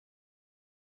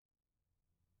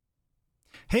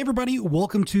Hey everybody,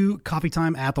 welcome to Coffee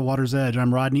Time at the Water's Edge.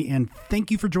 I'm Rodney, and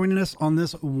thank you for joining us on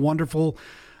this wonderful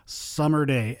summer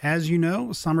day. As you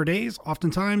know, summer days,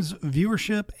 oftentimes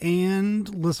viewership and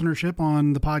listenership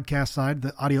on the podcast side,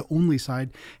 the audio only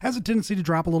side, has a tendency to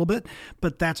drop a little bit,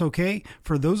 but that's okay.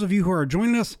 For those of you who are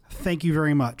joining us, thank you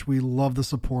very much. We love the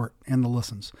support and the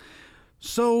listens.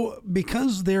 So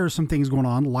because there are some things going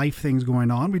on, life things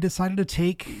going on, we decided to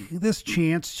take this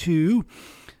chance to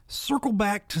circle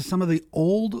back to some of the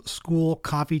old school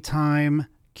Coffee Time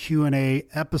Q&A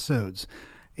episodes.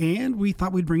 And we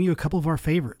thought we'd bring you a couple of our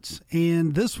favorites.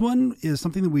 And this one is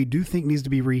something that we do think needs to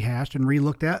be rehashed and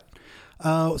re-looked at.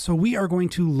 So we are going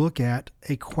to look at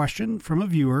a question from a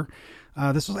viewer.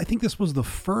 I think this was the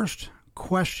first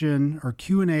question or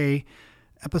Q&A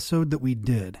episode that we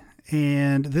did.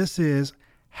 And this is,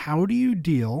 how do you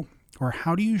deal or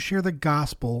how do you share the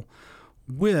gospel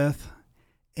with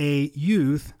a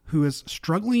youth who is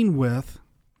struggling with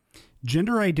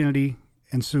gender identity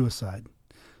and suicide?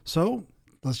 So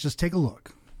let's just take a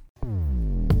look.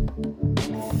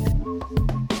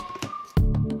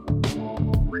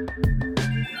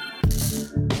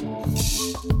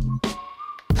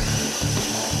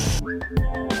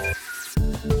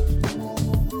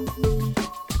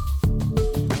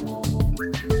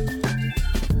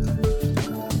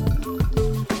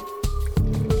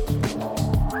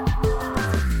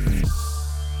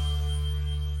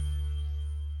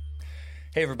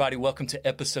 Hey everybody, welcome to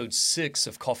episode 6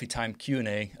 of Coffee Time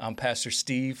Q&A. I'm Pastor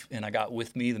Steve, and I got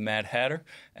with me the Mad Hatter,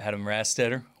 Adam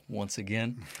Rastetter, once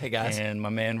again. Hey guys. And my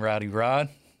man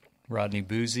Rodney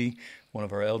Boozy, one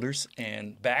of our elders.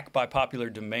 And back by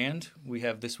popular demand, we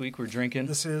have this week, we're drinking.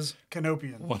 This is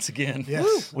Canopian. Once again.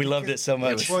 Yes. We loved it so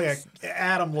much. Well, yeah,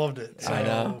 Adam loved it. So I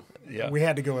know. Yeah. We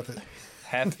had to go with it.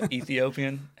 Half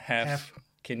Ethiopian, half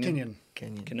Kenyan.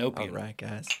 Canopian. All right,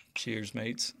 guys. Cheers,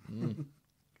 mates.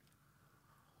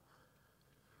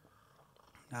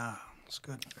 It's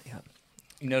good. Yeah.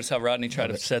 You notice how Rodney tried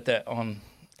to set that on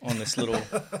this little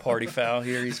party foul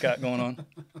here he's got going on?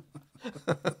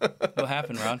 What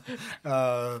happened,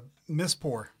 Rod?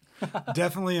 Mispour.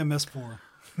 Definitely a mispour.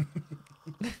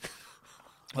 I'll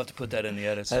have to put that in the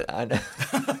edits. I know.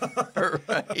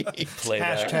 Right. Play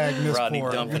that. Hashtag Rodney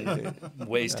mispour. dumping,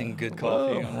 wasting good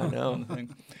coffee. I know. On the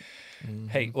thing.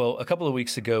 Hey, well, a couple of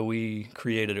weeks ago, we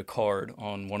created a card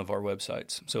on one of our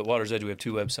websites. So at Water's Edge, we have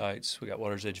two websites. We got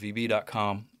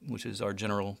watersedgevb.com, which is our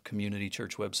general community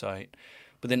church website.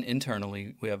 But then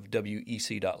internally, we have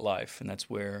wec.life, and that's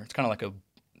where it's kind of like a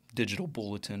digital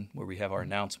bulletin where we have our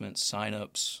announcements,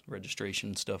 sign-ups,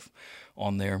 registration stuff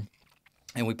on there.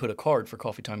 And we put a card for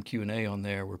Coffee Time Q&A on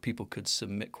there where people could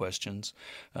submit questions.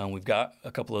 We've got a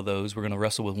couple of those. We're going to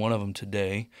wrestle with one of them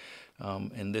today.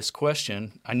 And this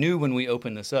question, I knew when we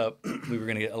opened this up, we were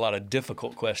going to get a lot of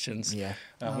difficult questions,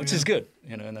 which is good.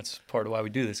 And that's part of why we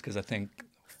do this, because I think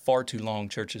far too long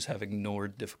churches have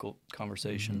ignored difficult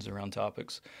conversations around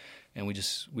topics, and we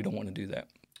don't want to do that.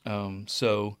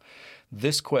 So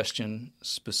this question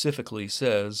specifically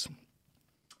says,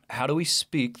 how do we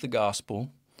speak the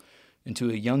gospel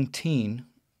into a young teen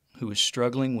who is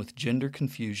struggling with gender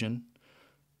confusion,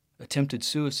 attempted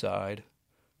suicide,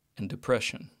 and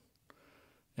depression?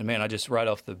 And man, I just right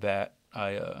off the bat,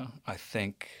 I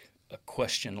think a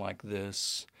question like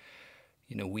this,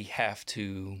 we have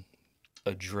to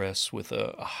address with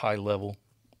a high level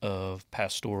of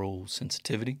pastoral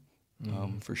sensitivity,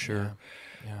 for sure.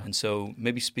 Yeah. And so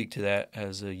maybe speak to that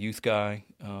as a youth guy,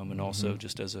 and also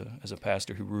just as a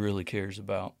pastor who really cares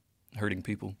about hurting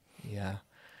people. Yeah.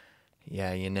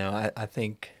 I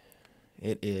think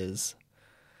it is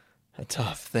a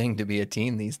tough thing to be a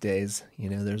teen these days.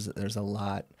 There's a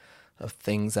lot of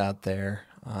things out there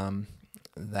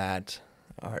that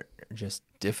are just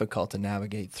difficult to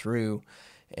navigate through.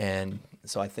 And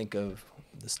so I think of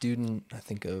the student, I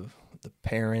think of the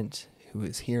parent who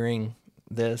is hearing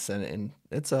this, and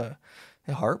it's a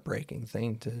heartbreaking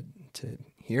thing to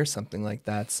hear something like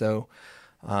that. So,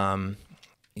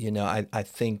 I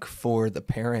think for the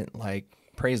parent,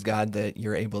 praise God that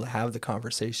you're able to have the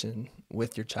conversation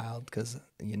with your child, because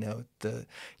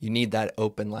you need that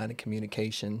open line of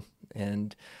communication,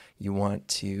 and you want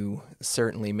to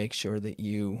certainly make sure that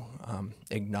you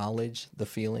acknowledge the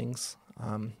feelings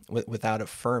without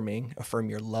affirm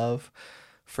your love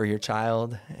for your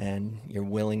child and your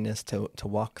willingness to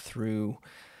walk through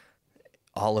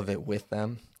all of it with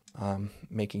them,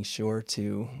 making sure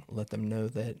to let them know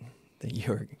that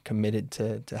you're committed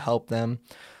to help them.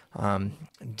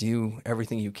 Do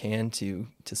everything you can to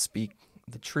speak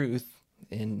the truth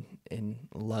in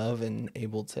love, and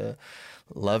able to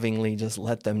lovingly just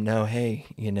let them know, hey,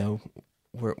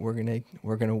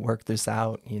 we're gonna work this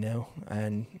out,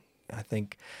 and I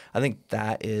think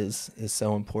that is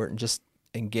so important. Just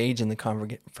engage in the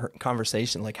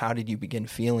conversation. Like, how did you begin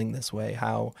feeling this way?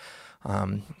 How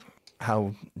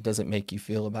does it make you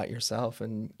feel about yourself?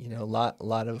 And a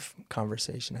lot of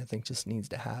conversation, I think, just needs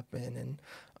to happen, and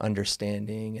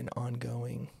understanding and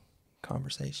ongoing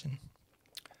conversation.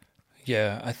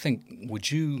 Yeah, I think, would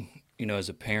you, as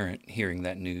a parent hearing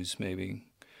that news maybe,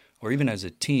 or even as a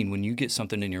teen, when you get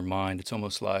something in your mind, it's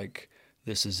almost like,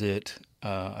 this is it,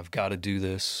 I've got to do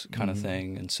this kind of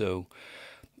thing. And so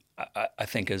I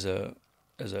think as a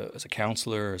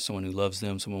counselor or someone who loves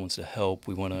them, someone wants to help,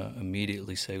 we want to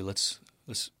immediately say, let's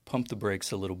pump the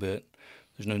brakes a little bit.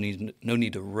 There's no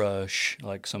need to rush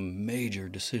like some major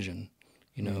decision,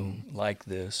 like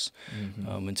this,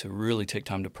 and to really take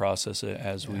time to process it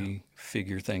as we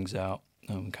figure things out,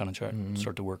 and kind of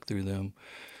start to work through them.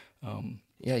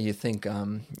 Yeah, you think,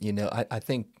 I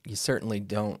think you certainly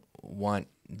don't want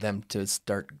them to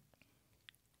start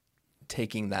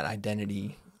taking that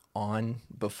identity on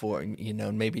before,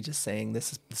 maybe just saying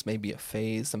this may be a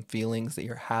phase, some feelings that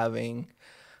you're having,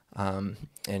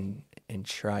 and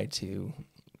try to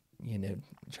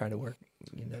work,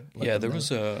 Yeah, there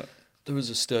was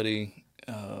a study,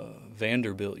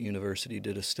 Vanderbilt University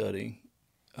did a study,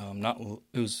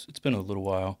 it's been a little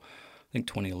while, I think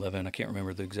 2011, I can't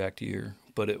remember the exact year,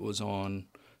 but it was on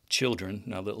children,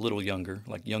 now a little younger,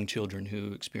 like young children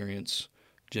who experience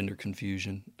gender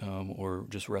confusion, or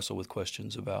just wrestle with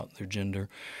questions about their gender.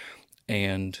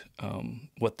 And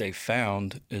what they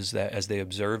found is that as they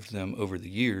observed them over the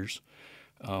years,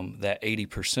 that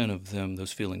 80% of them,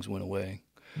 those feelings went away.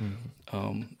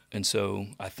 And so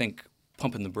I think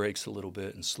pumping the brakes a little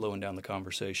bit and slowing down the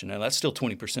conversation. Now that's still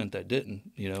 20% that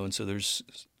didn't, and so there's,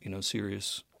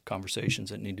 serious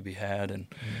conversations that need to be had, and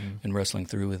wrestling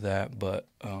through with that. But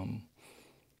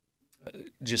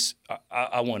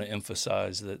I want to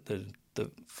emphasize that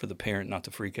for the parent not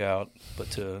to freak out,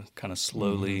 but to kind of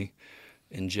slowly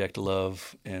inject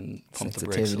love and pump the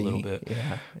brakes a little bit.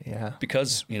 Yeah.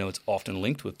 Because, it's often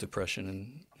linked with depression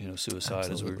and, suicide.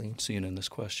 Absolutely. As we're seeing in this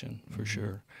question, for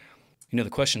sure. The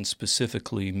question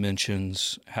specifically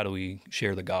mentions, how do we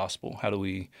share the gospel? How do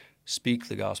we speak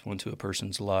the gospel into a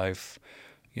person's life,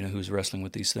 who's wrestling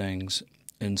with these things?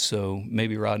 And so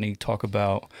maybe, Rodney, talk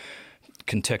about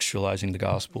contextualizing the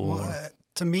gospel. Well,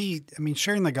 to me,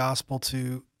 sharing the gospel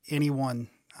to anyone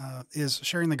is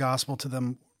sharing the gospel to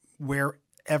them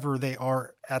wherever they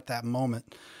are at that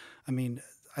moment.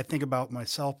 I think about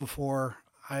myself before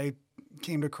I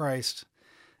came to Christ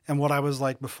and what I was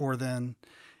like before then.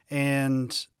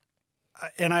 And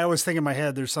I always think in my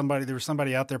head, there was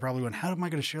somebody out there probably going, how am I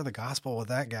going to share the gospel with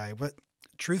that guy? But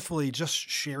truthfully, just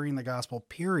sharing the gospel,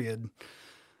 period,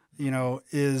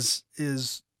 is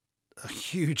a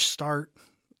huge start,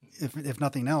 if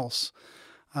nothing else.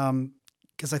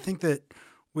 Because I think that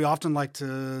we often like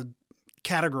to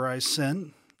categorize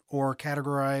sin or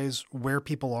categorize where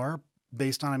people are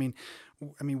based on,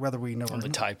 whether we know on the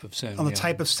type of sin,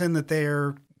 type of sin that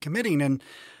they're committing. And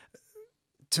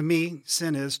to me,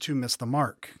 sin is to miss the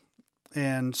mark.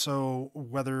 And so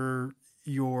whether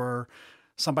you're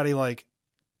somebody like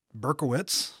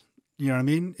Berkowitz,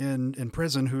 in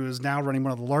prison, who is now running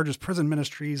one of the largest prison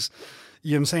ministries,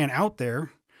 out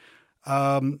there,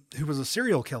 who was a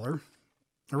serial killer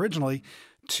originally,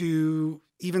 to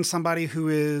even somebody who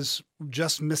is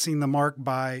just missing the mark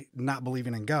by not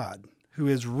believing in God, who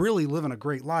is really living a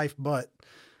great life, but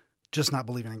just not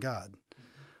believing in God.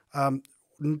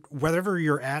 Wherever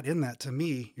you're at in that, to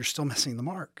me, you're still missing the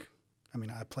mark.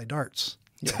 I play darts.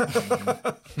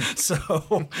 Yeah.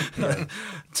 So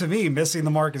to me, missing the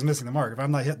mark is missing the mark. If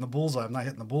I'm not hitting the bullseye, I'm not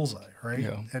hitting the bullseye, right?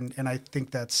 Yeah. And I think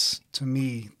that's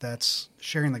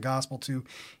sharing the gospel to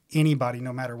anybody,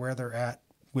 no matter where they're at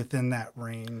within that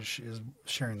range, is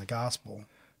sharing the gospel.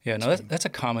 Yeah, no, that's a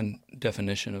common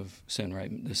definition of sin,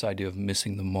 right? This idea of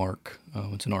missing the mark.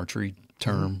 It's an archery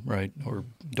term, right? Or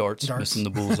darts. Missing the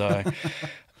bullseye.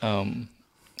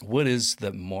 What is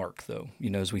the mark, though?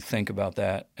 As we think about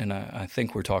that, and I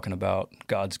think we're talking about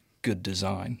God's good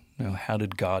design. How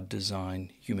did God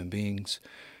design human beings?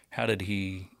 How did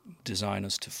He design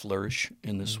us to flourish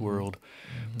in this world?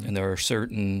 And there are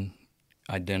certain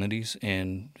identities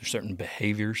and certain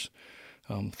behaviors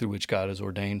through which God has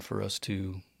ordained for us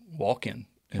to walk in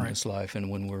this life. And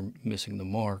when we're missing the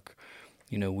mark,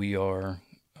 we are,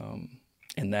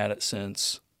 in that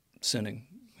sense, sinning.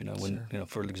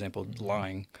 For example,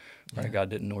 lying, right? God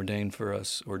didn't ordain for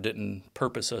us or didn't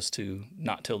purpose us to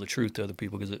not tell the truth to other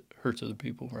people because it hurts other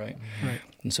people, right? Right.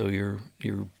 And so you're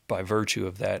by virtue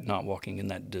of that not walking in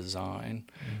that design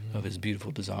of His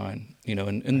beautiful design,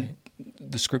 and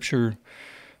the Scripture,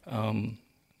 I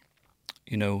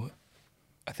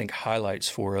think highlights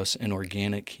for us an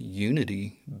organic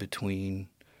unity between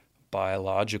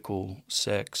biological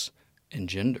sex and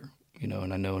gender.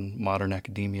 And I know in modern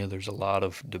academia there's a lot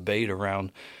of debate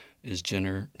around, is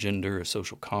gender a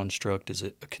social construct? Is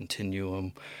it a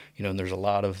continuum? And there's a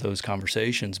lot of those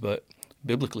conversations, but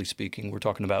biblically speaking, we're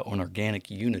talking about an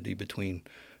organic unity between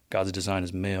God's design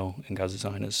as male and God's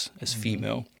design as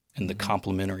female, and the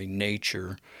complementary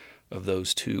nature of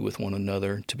those two with one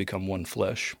another to become one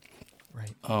flesh.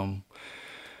 Right.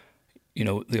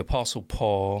 The Apostle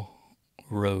Paul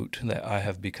wrote that I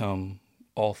have become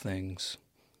all things.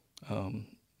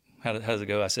 How does it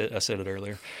go? I said it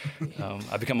earlier.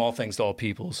 I become all things to all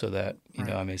people, so that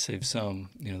I may save some.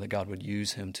 That God would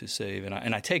use him to save,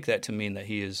 and I take that to mean that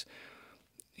he's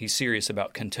serious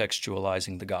about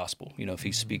contextualizing the gospel. If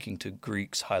he's speaking to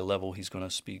Greeks high level, he's going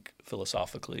to speak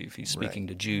philosophically. If he's speaking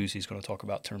to Jews, he's going to talk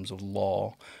about terms of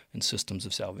law and systems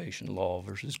of salvation, law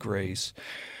versus grace.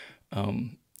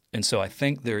 And so I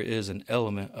think there is an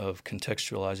element of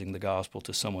contextualizing the gospel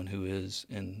to someone who is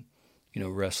in,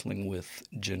 wrestling with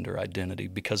gender identity,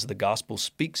 because the gospel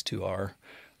speaks to our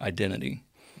identity.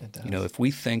 It does. If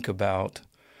we think about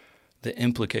the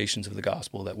implications of the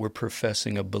gospel, that we're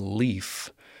professing a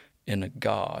belief in a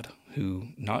God who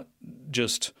not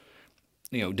just,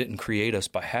 didn't create us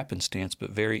by happenstance, but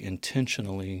very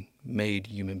intentionally made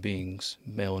human beings,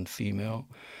 male and female,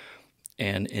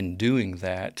 and in doing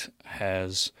that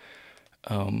has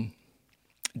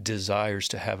desires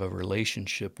to have a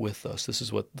relationship with us. This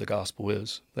is what the gospel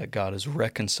is, that God is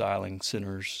reconciling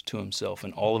sinners to himself.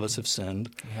 And all of us have sinned.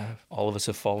 All of us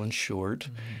have fallen short.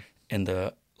 And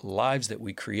the lives that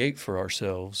we create for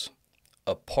ourselves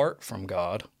apart from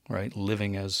God, right,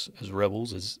 living as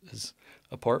rebels, as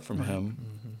apart from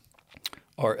him,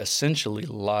 are essentially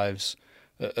lives,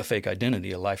 a fake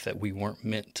identity, a life that we weren't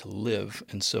meant to live.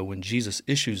 And so when Jesus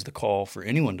issues the call for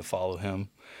anyone to follow him,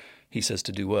 he says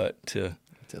to do what? To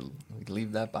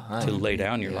leave that behind. To lay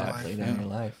down your life. Lay down your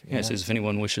life. Yeah, it says, if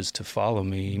anyone wishes to follow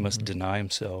me, he must deny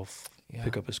himself,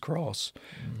 pick up his cross,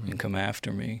 and come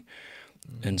after me.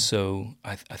 And so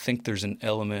I think there's an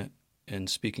element in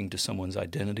speaking to someone's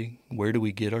identity. Where do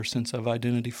we get our sense of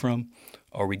identity from?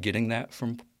 Are we getting that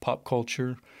from pop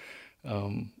culture,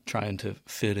 trying to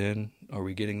fit in? Are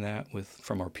we getting that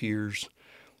from our peers?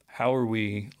 How are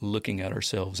we looking at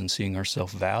ourselves and seeing our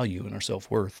self-value and our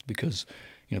self-worth? Because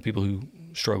people who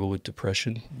struggle with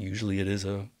depression, usually it is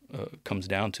comes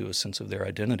down to a sense of their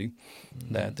identity,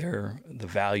 that the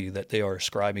value that they are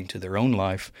ascribing to their own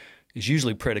life is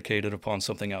usually predicated upon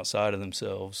something outside of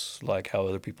themselves, like how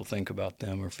other people think about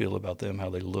them or feel about them, how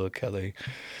they look, how they,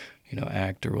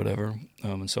 act or whatever.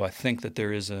 And so I think that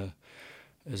there is an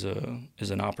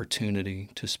opportunity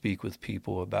to speak with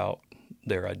people about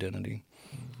their identity.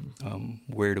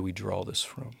 Where do we draw this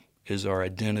from? Is our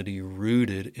identity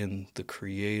rooted in the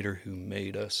Creator who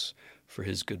made us for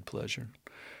His good pleasure?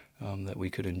 That we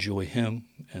could enjoy Him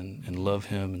and love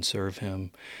Him and serve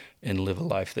Him and live a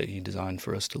life that He designed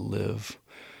for us to live.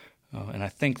 And I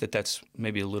think that that's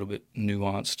maybe a little bit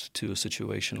nuanced to a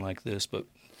situation like this, but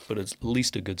it's at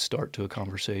least a good start to a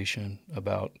conversation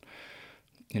about,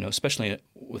 especially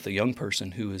with a young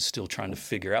person who is still trying to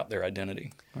figure out their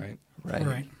identity, right?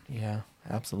 Right. Yeah,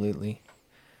 absolutely.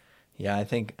 Yeah, I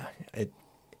think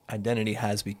identity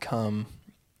has become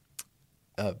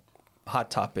a hot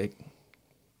topic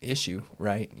issue,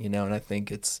 right? And I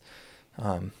think it's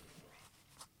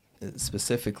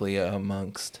specifically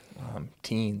amongst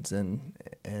teens, and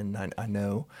I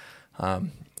know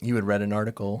you had read an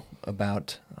article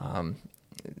about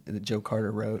that Joe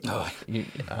Carter wrote.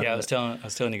 I was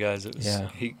telling you guys, it was,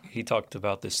 he talked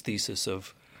about this thesis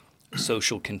of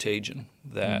social contagion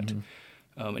that.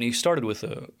 And he started with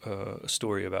a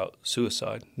story about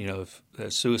suicide. If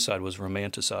suicide was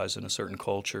romanticized in a certain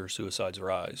culture, suicides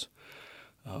rise.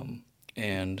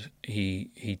 And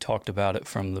he talked about it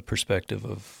from the perspective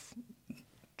of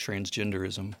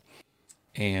transgenderism.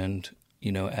 And,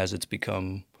 as it's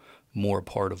become more a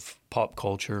part of pop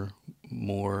culture,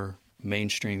 more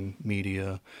mainstream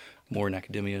media, more in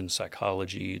academia and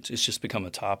psychology, it's just become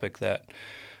a topic that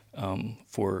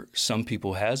for some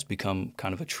people has become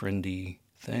kind of a trendy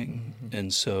thing.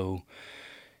 And so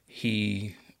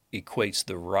he equates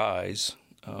the rise,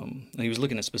 and he was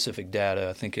looking at specific data.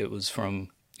 I think it was from,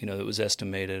 it was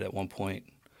estimated at one point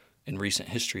in recent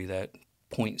history that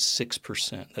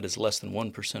 0.6%, that is less than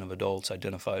 1% of adults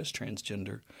identify as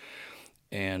transgender.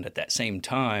 And at that same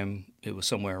time, it was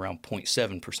somewhere around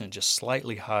 0.7%, just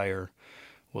slightly higher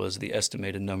was the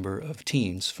estimated number of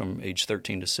teens from age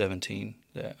 13 to 17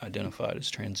 that identified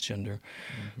as transgender.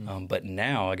 But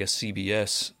now, I guess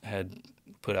CBS had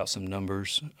put out some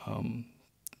numbers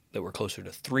that were closer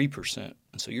to 3%.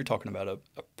 And so you're talking about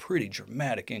a pretty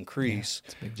dramatic increase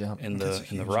It's a big jump. in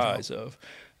the rise of.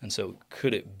 And so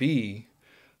could it be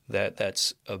that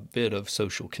that's a bit of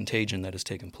social contagion that has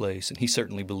taken place? And he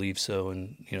certainly believes so,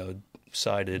 and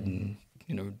cited and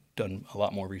done a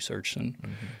lot more research than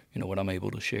what I'm able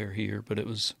to share here. But it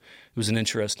was an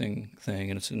interesting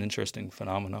thing, and it's an interesting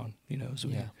phenomenon. As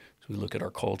we look at our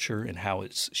culture and how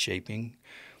it's shaping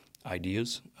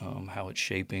ideas, how it's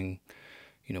shaping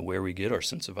where we get our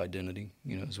sense of identity.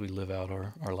 As we live out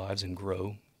our lives and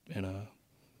grow in a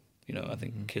I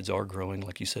think kids are growing,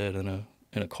 like you said, in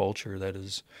a culture that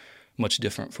is much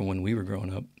different from when we were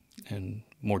growing up, and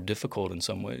more difficult in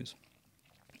some ways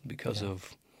because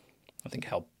of, I think,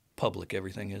 how public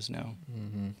everything is now.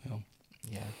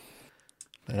 Yeah,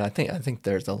 but I think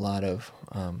there's a lot of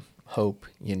hope.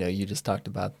 You just talked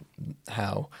about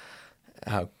how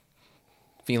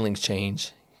feelings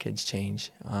change, kids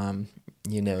change.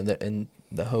 That, and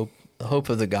the hope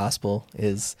of the gospel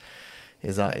is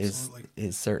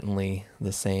certainly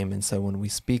the same. And so when we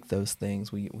speak those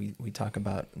things, we talk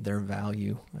about their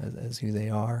value as who they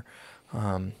are,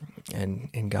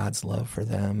 and God's love for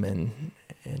them,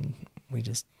 and we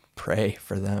just pray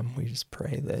for them. We just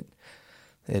pray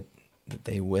that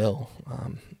they will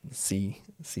see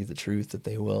the truth, that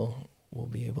they will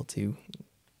be able to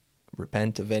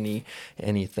repent of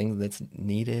anything that's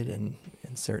needed, and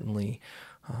certainly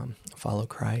follow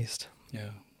Christ. Yeah.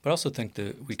 But I also think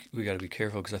that we got to be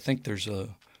careful, because I think there's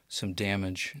some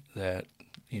damage that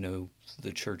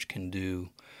the church can do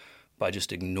by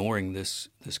just ignoring this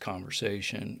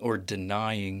conversation or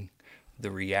denying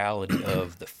the reality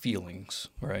of the feelings,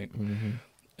 right?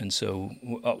 And so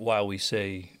while we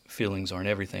say feelings aren't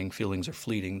everything, feelings are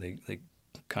fleeting. They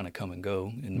kind of come and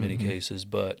go in many cases.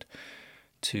 But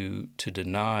to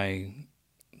deny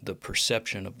the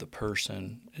perception of the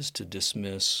person is to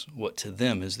dismiss what to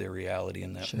them is their reality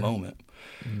in that moment.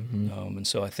 And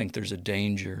so I think there's a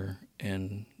danger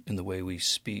in the way we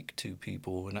speak to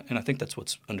people. And I think that's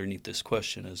what's underneath this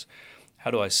question is, how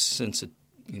do I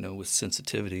with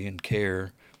sensitivity and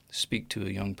care, speak to a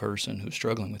young person who's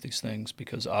struggling with these things?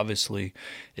 Because obviously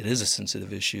it is a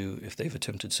sensitive issue if they've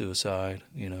attempted suicide,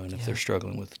 and if they're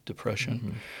struggling with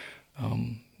depression.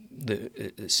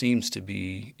 It seems to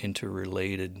be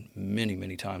interrelated many,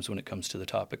 many times when it comes to the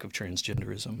topic of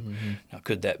transgenderism. Now,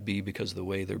 could that be because of the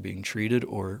way they're being treated,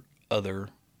 or other,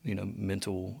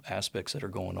 mental aspects that are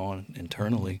going on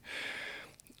internally?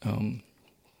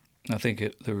 I think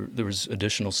there was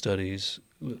additional studies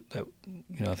that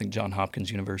I think Johns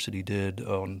Hopkins University did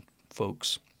on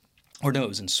folks, or no, it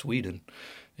was in Sweden.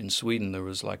 In Sweden, there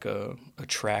was like a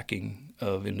tracking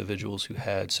of individuals who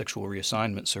had sexual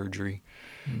reassignment surgery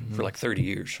for like 30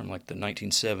 years, from like the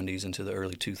 1970s into the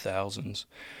early 2000s.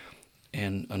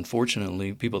 And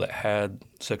unfortunately, people that had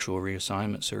sexual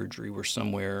reassignment surgery were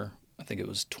somewhere, I think it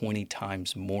was 20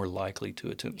 times more likely to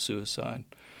attempt suicide,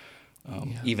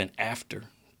 even after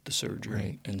the surgery.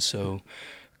 Right. And so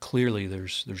clearly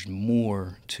there's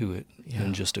more to it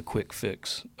than just a quick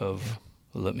fix of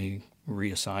let me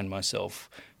reassign myself.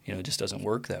 It just doesn't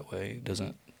work that way. It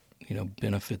doesn't,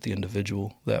 benefit the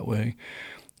individual that way.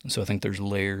 And so I think there's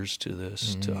layers to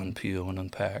this to unpeel and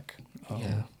unpack.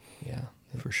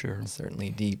 For sure. It's certainly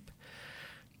deep.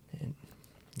 And,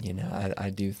 I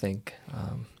do think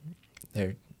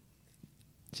they're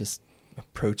just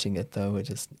approaching it, though, it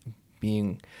just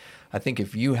being, I think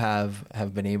if you have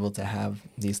been able to have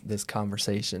this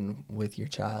conversation with your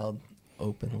child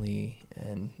openly,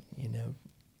 and,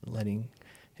 letting,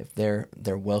 if they're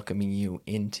welcoming you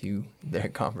into their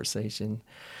conversation,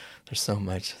 there's so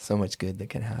much good that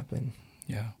can happen.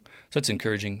 Yeah. So it's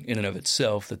encouraging in and of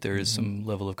itself that there is some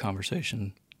level of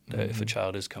conversation that if a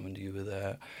child is coming to you with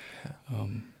that.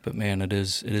 But man, it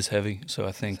is heavy. So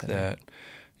I think that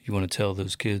you want to tell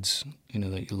those kids,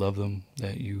 that you love them,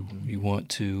 that you want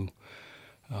to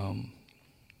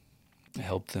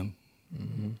help them.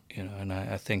 And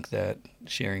I think that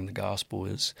sharing the gospel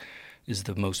is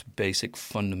the most basic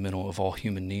fundamental of all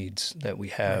human needs that we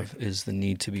have, is the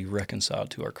need to be reconciled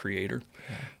to our Creator.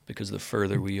 Because the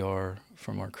further we are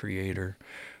from our Creator,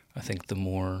 I think the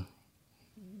more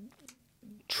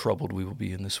troubled we will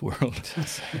be in this world.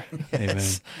 Yes.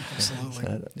 Amen.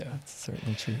 Absolutely. That's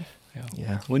certainly true.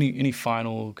 Yeah. Well, any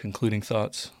final concluding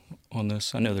thoughts on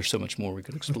this? I know there's so much more we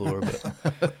could explore,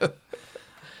 but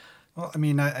Well, I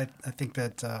mean, I think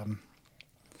that,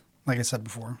 like I said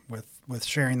before, with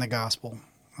sharing the gospel,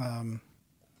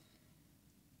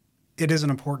 it is an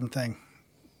important thing,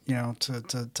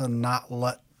 to not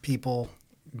let people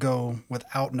go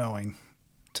without knowing.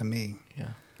 To me, Yeah.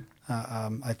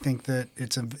 I think that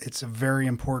it's a very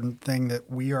important thing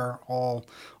that we are all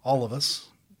of us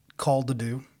called to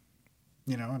do.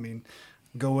 I mean,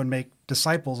 go and make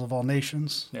disciples of all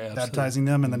nations, baptizing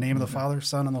them in the name of the Father,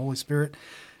 Son, and the Holy Spirit,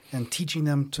 and teaching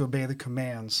them to obey the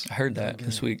commands. I heard that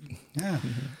this week. Yeah,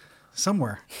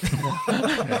 somewhere.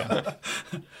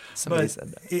 Somebody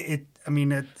said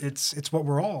that. It's what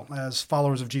we're all, as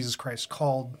followers of Jesus Christ,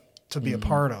 called to be a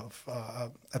part of.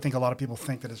 I think a lot of people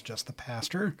think that it's just the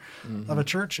pastor of a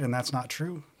church, and that's not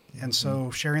true. And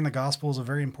so sharing the gospel is a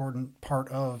very important part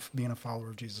of being a follower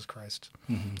of Jesus Christ.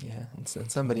 Yeah, and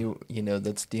somebody,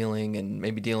 that's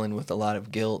dealing with a lot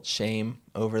of guilt, shame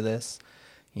over this,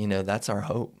 that's our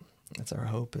hope. That's our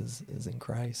hope is in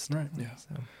Christ. Right. Yeah.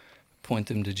 So Point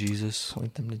them to Jesus.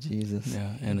 point them to Jesus.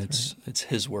 Yeah, and it's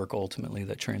His work ultimately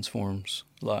that transforms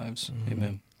lives.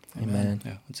 Amen. Amen.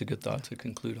 Yeah, it's a good thought to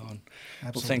conclude on.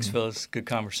 Absolutely. Well, thanks, Phyllis. Good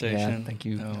conversation. Yeah, thank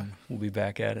you. We'll be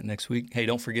back at it next week. Hey,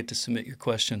 don't forget to submit your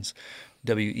questions.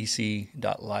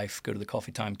 WEC.life. Go to the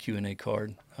Coffee Time Q&A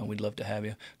card. We'd love to have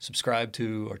you. Subscribe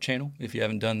to our channel if you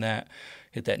haven't done that.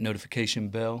 Hit that notification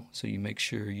bell so you make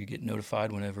sure you get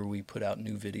notified whenever we put out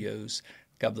new videos.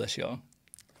 God bless y'all.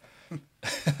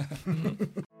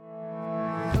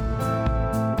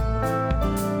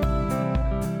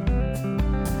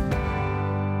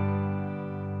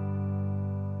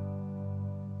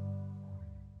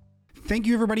 Thank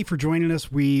you, everybody, for joining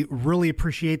us. We really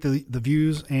appreciate the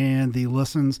views and the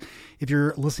listens. If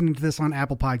you're listening to this on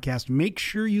Apple Podcast, make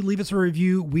sure you leave us a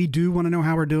review. We do want to know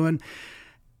how we're doing.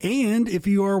 And if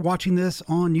you are watching this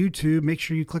on YouTube, make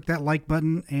sure you click that like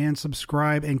button and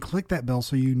subscribe and click that bell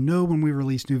so you know when we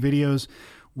release new videos.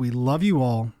 We love you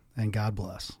all, and God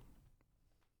bless.